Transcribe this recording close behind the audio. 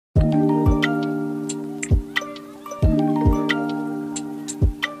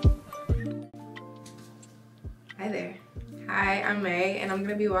and I'm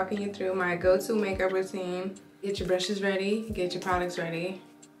gonna be walking you through my go-to makeup routine. Get your brushes ready, get your products ready.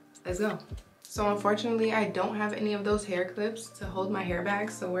 Let's go. So unfortunately, I don't have any of those hair clips to hold my hair back,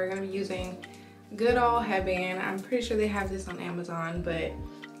 so we're gonna be using good old headband. I'm pretty sure they have this on Amazon, but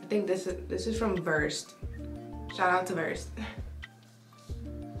I think this is from Versed. Shout out to Versed.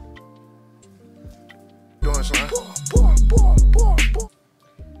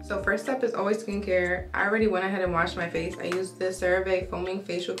 So first step is always skincare. I already went ahead and washed my face. I used the CeraVe Foaming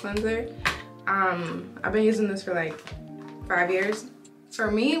Facial Cleanser. I've been using this for like 5 years.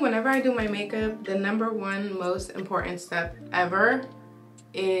 For me, whenever I do my makeup, the #1 most important step ever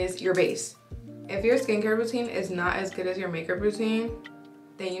is your base. If your skincare routine is not as good as your makeup routine,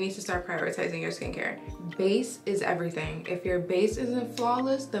 then you need to start prioritizing your skincare. Base is everything. If your base isn't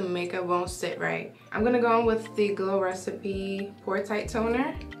flawless, the makeup won't sit right. I'm gonna go in with the Glow Recipe Pore Tight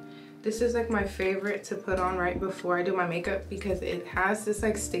Toner. This is like my favorite to put on right before I do my makeup because it has this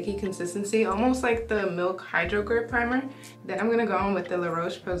like sticky consistency, almost like the Milk Hydro Grip Primer. Then I'm gonna go in with the La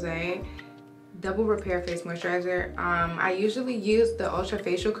Roche-Posay Double Repair Face Moisturizer. I usually use the Ultra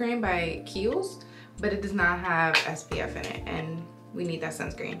Facial Cream by Kiehl's, but it does not have SPF in it, and we need that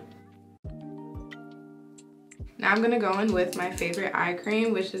sunscreen. Now I'm gonna go in with my favorite eye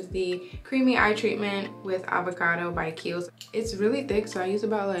cream, which is the Creamy Eye Treatment with Avocado by Kiehl's. It's really thick, so I use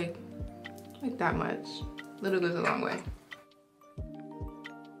about like that much. Little goes a long way.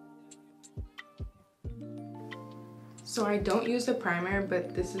 So I don't use a primer,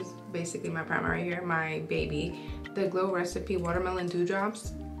 but this is basically my primer right here, my baby. The Glow Recipe Watermelon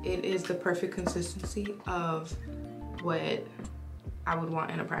Dewdrops. It is the perfect consistency of what I would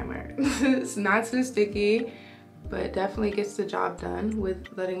want in a primer. It's not too sticky, but definitely gets the job done with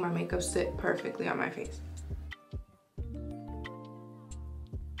letting my makeup sit perfectly on my face.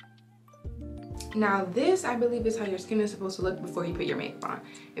 Now this, I believe, is how your skin is supposed to look before you put your makeup on.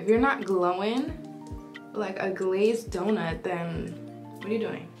 If you're not glowing like a glazed donut, then what are you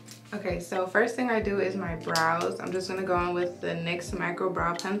doing? Okay, so first thing I do is my brows. I'm just gonna go in with the NYX Micro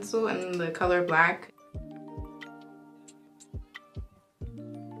Brow Pencil in the color black.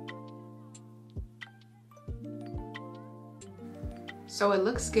 So it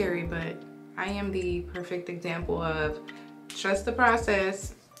looks scary, but I am the perfect example of trust the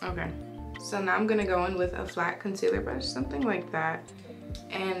process. Okay, so now I'm gonna go in with a flat concealer brush, something like that.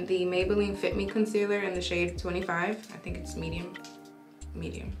 And the Maybelline Fit Me Concealer in the shade 25. I think it's medium.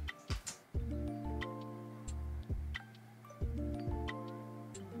 Medium.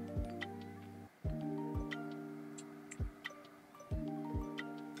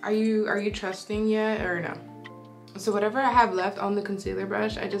 Are you trusting yet or no? So whatever I have left on the concealer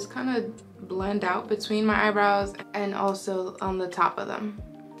brush, I just kind of blend out between my eyebrows and also on the top of them.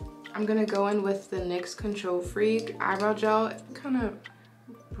 I'm gonna go in with the NYX Control Freak Eyebrow Gel, kind of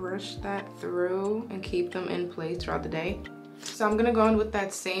brush that through and keep them in place throughout the day. So I'm gonna go in with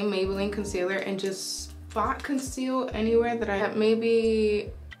that same Maybelline concealer and just spot conceal anywhere that I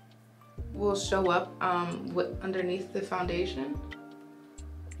maybe will show up underneath the foundation.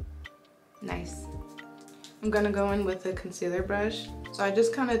 Nice. I'm gonna go in with a concealer brush. So I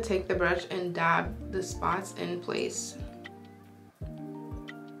just kind of take the brush and dab the spots in place.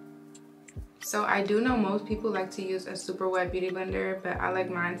 So I do know most people like to use a super wet beauty blender, but I like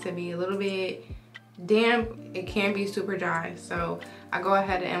mine to be a little bit damp. It can be super dry. So I go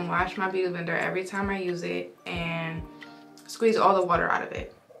ahead and wash my beauty blender every time I use it and squeeze all the water out of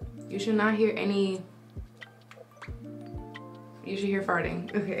it. You should not hear any, you should hear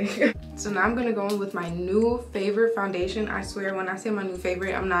farting, okay. So now I'm gonna go in with my new favorite foundation. I swear when I say my new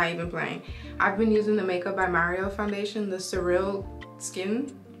favorite, I'm not even playing. I've been using the Makeup by Mario foundation, the Surreal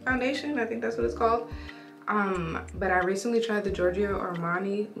Skin Foundation, I think that's what it's called. But I recently tried the Giorgio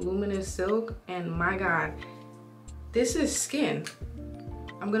Armani Luminous Silk, and my God, this is skin.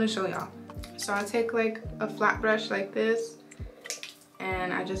 I'm gonna show y'all. So I take like a flat brush like this,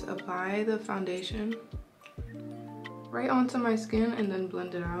 and I just apply the foundation right onto my skin and then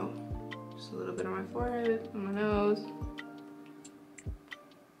blend it out. Just a little bit on my forehead, on my nose.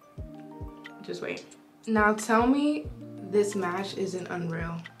 Just wait. Now tell me this match isn't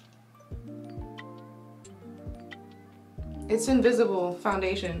unreal. It's invisible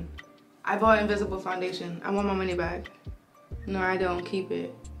foundation. I bought invisible foundation. I want my money back. No, I don't. Keep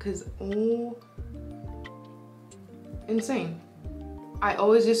it. Cause, oh, insane. I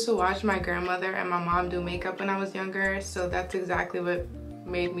always used to watch my grandmother and my mom do makeup when I was younger, so that's exactly what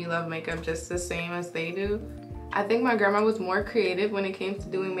made me love makeup, just the same as they do. I think my grandma was more creative when it came to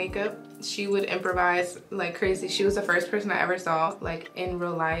doing makeup. She would improvise like crazy. She was the first person I ever saw, like in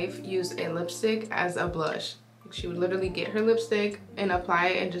real life, use a lipstick as a blush. She would literally get her lipstick and apply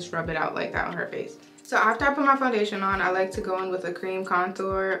it and just rub it out like that on her face. So after I put my foundation on, I like to go in with a cream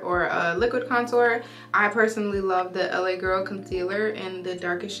contour or a liquid contour. I personally love the LA Girl concealer in the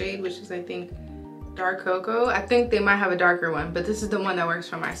darkest shade, which is I think dark cocoa. I think they might have a darker one, but this is the one that works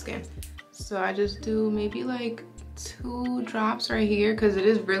for my skin. So I just do maybe like 2 drops right here because it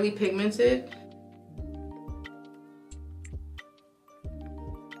is really pigmented.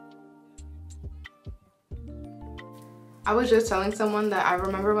 I was just telling someone that I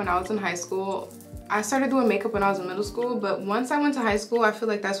remember when I was in high school, I started doing makeup when I was in middle school, but once I went to high school, I feel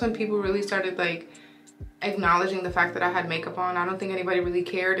like that's when people really started like acknowledging the fact that I had makeup on. I don't think anybody really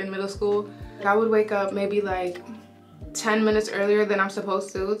cared in middle school. I would wake up maybe like 10 minutes earlier than I'm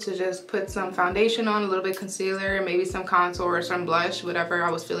supposed to just put some foundation on, a little bit concealer, maybe some contour or some blush, whatever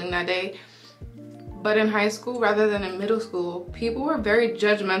I was feeling that day. But in high school, rather than in middle school, people were very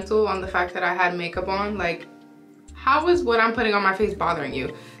judgmental on the fact that I had makeup on. Like, how is what I'm putting on my face bothering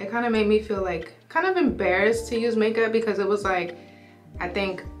you? It kind of made me feel like kind of embarrassed to use makeup because it was like, I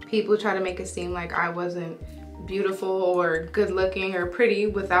think people try to make it seem like I wasn't beautiful or good looking or pretty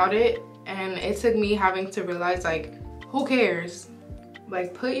without it. And it took me having to realize like, who cares?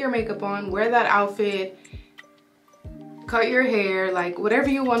 Like, put your makeup on, wear that outfit, cut your hair, like whatever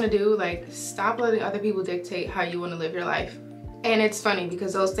you want to do. Like, stop letting other people dictate how you want to live your life. And it's funny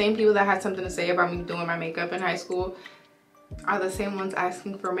because those same people that had something to say about me doing my makeup in high school are the same ones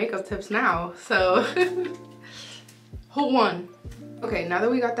asking for makeup tips now. So who won? Okay, now that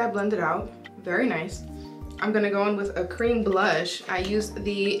we got that blended out, very nice, I'm gonna go in with a cream blush. I used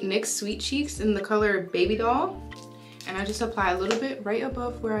the NYX Sweet Cheeks in the color Baby Doll, and I just apply a little bit right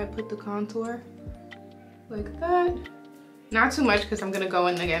above where I put the contour, like that. Not too much because I'm gonna go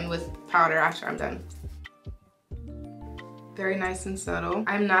in again with powder after I'm done. Very nice and subtle.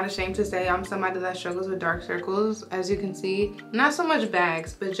 I'm not ashamed to say I'm somebody that struggles with dark circles. As you can see, not so much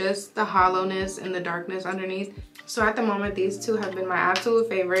bags, but just the hollowness and the darkness underneath. So at the moment, these two have been my absolute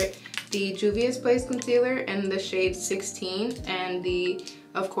favorite. The Juvia's Place concealer in the shade 16 and the,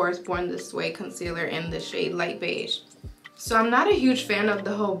 of course, Born This Way concealer in the shade Light Beige. So I'm not a huge fan of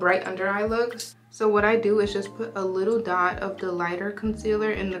the whole bright under eye look. So what I do is just put a little dot of the lighter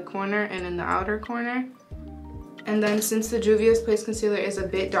concealer in the corner and in the outer corner. And then since the Juvia's Place concealer is a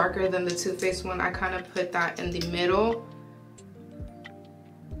bit darker than the Too Faced one, I kind of put that in the middle.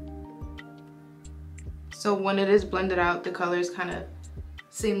 So when it is blended out, the colors kind of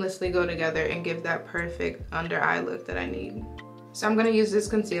seamlessly go together and give that perfect under eye look that I need. So I'm gonna use this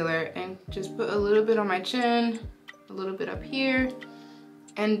concealer and just put a little bit on my chin, a little bit up here,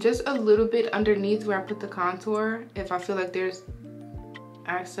 and just a little bit underneath where I put the contour if I feel like there's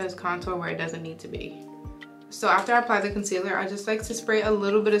excess contour where it doesn't need to be. So after I apply the concealer, I just like to spray a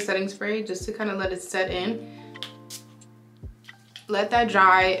little bit of setting spray just to kind of let it set in. Let that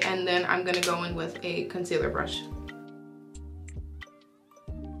dry, and then I'm gonna go in with a concealer brush.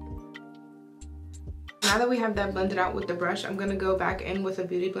 Now that we have that blended out with the brush, I'm gonna go back in with a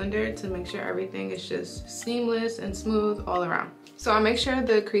beauty blender to make sure everything is just seamless and smooth all around. So I make sure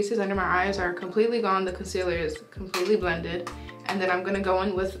the creases under my eyes are completely gone, the concealer is completely blended, and then I'm gonna go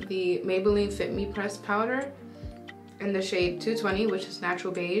in with the Maybelline Fit Me Pressed Powder in the shade 220, which is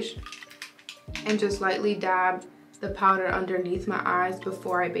natural beige, and just lightly dab the powder underneath my eyes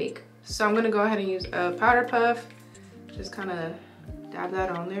before I bake. So I'm gonna go ahead and use a powder puff, just kind of dab that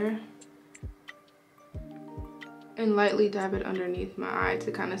on there, and lightly dab it underneath my eye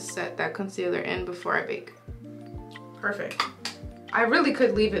to kind of set that concealer in before I bake. Perfect. I really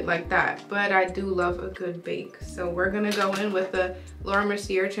could leave it like that, but I do love a good bake. So we're gonna go in with the Laura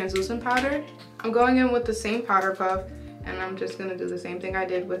Mercier translucent powder. I'm going in with the same powder puff, and I'm just gonna do the same thing I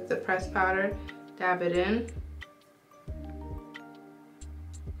did with the pressed powder. Dab it in.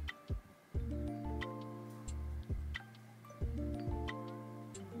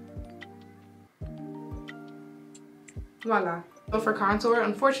 Voila. So for contour,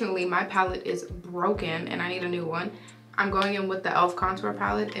 unfortunately my palette is broken and I need a new one. I'm going in with the e.l.f. contour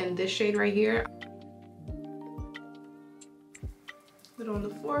palette in this shade right here. Put it on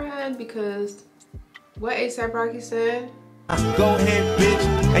the forehead because what A$AP Rocky said. Go ahead,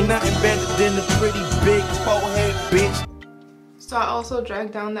 bitch. Ain't nothing better than the pretty big forehead, bitch. So I also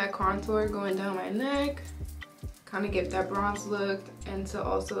drag down that contour going down my neck, kind of give that bronze look, and to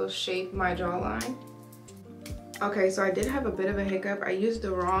also shape my jawline. Okay, so I did have a bit of a hiccup. I used the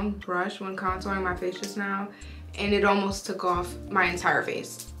wrong brush when contouring my face just now, and it almost took off my entire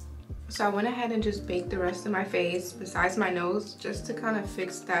face. So I went ahead and just baked the rest of my face besides my nose just to kind of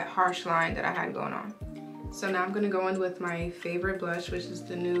fix that harsh line that I had going on. So now I'm gonna go in with my favorite blush, which is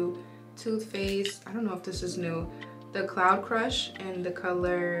the new Too Faced, I don't know if this is new, the Cloud Crush in the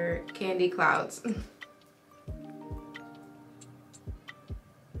color Candy Clouds.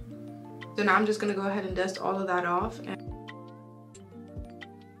 So now I'm just gonna go ahead and dust all of that off.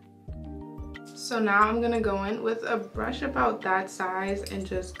 So now I'm gonna go in with a brush about that size and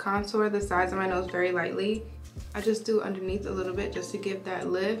just contour the sides of my nose very lightly. I just do underneath a little bit just to give that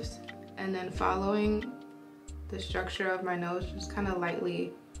lift, and then following the structure of my nose, just kind of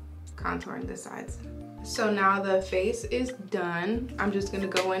lightly contouring the sides. So now the face is done. I'm just gonna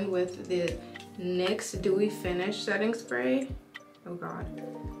go in with the NYX Dewy Finish setting spray. Oh God.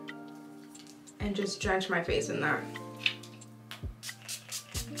 And just drench my face in that.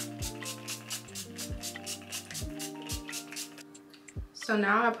 So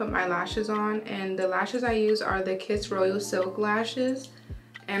now I put my lashes on, and the lashes I use are the Kiss Royal Silk lashes.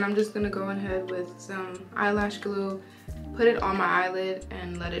 And I'm just gonna go ahead with some eyelash glue, put it on my eyelid,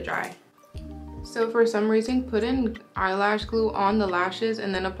 and let it dry. So for some reason, putting eyelash glue on the lashes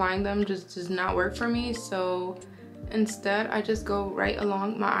and then applying them just does not work for me. So instead, I just go right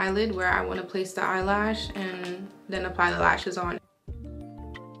along my eyelid where I want to place the eyelash and then apply the lashes on.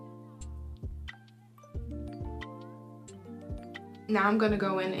 Now I'm gonna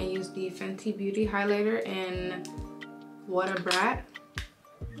go in and use the Fenty Beauty highlighter in What a Brat.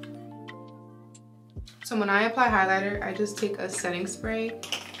 So when I apply highlighter, I just take a setting spray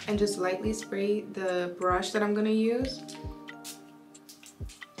and just lightly spray the brush that I'm gonna use.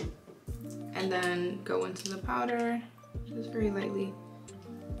 And then go into the powder, just very lightly.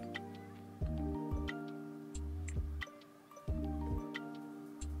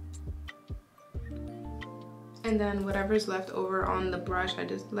 And then whatever's left over on the brush, I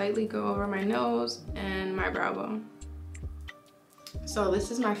just lightly go over my nose and my brow bone. So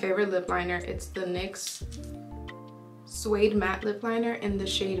this is my favorite lip liner. It's the NYX Suede Matte Lip Liner in the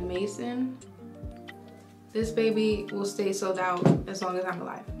shade Mason. This baby will stay sold out as long as I'm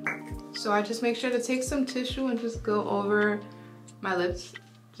alive. So I just make sure to take some tissue and just go over my lips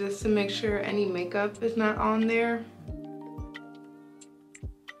just to make sure any makeup is not on there.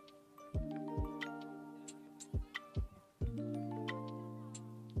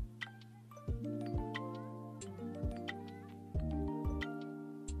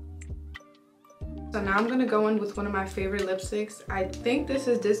 So now I'm gonna go in with one of my favorite lipsticks. I think this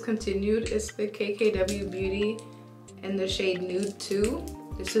is discontinued. It's the KKW Beauty in the shade Nude 2.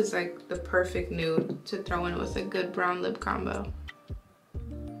 This is like the perfect nude to throw in with a good brown lip combo.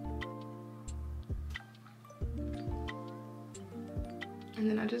 And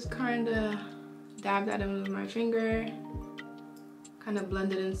then I just kind of dab that in with my finger, kind of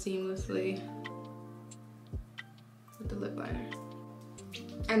blend it in seamlessly with the lip liner.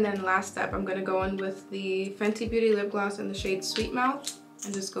 And then last step, I'm gonna go in with the Fenty Beauty lip gloss in the shade Sweet Mouth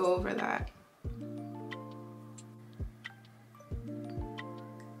and just go over that.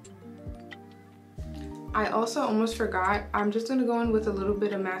 I also almost forgot, I'm just gonna go in with a little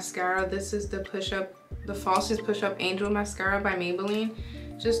bit of mascara. This is the Falsies Push Up Angel Mascara by Maybelline,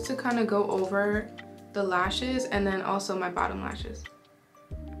 just to kind of go over the lashes and then also my bottom lashes.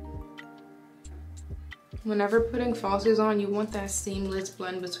 Whenever putting falsies on, you want that seamless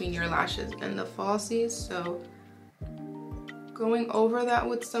blend between your lashes and the falsies, so going over that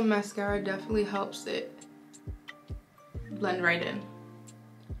with some mascara definitely helps it blend right in.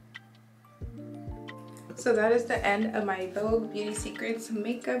 So that is the end of my Vogue Beauty Secrets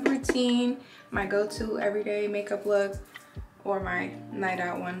makeup routine, my go-to everyday makeup look, or my night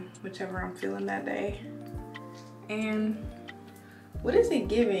out one, whichever I'm feeling that day. And what is it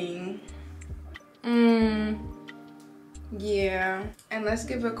giving? Yeah. And let's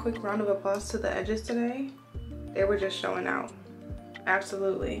give a quick round of applause to the edges today. They were just showing out.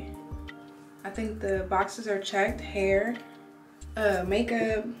 Absolutely. I think the boxes are checked. Hair,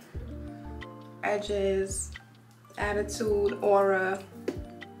 makeup, edges, attitude, aura.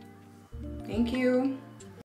 Thank you.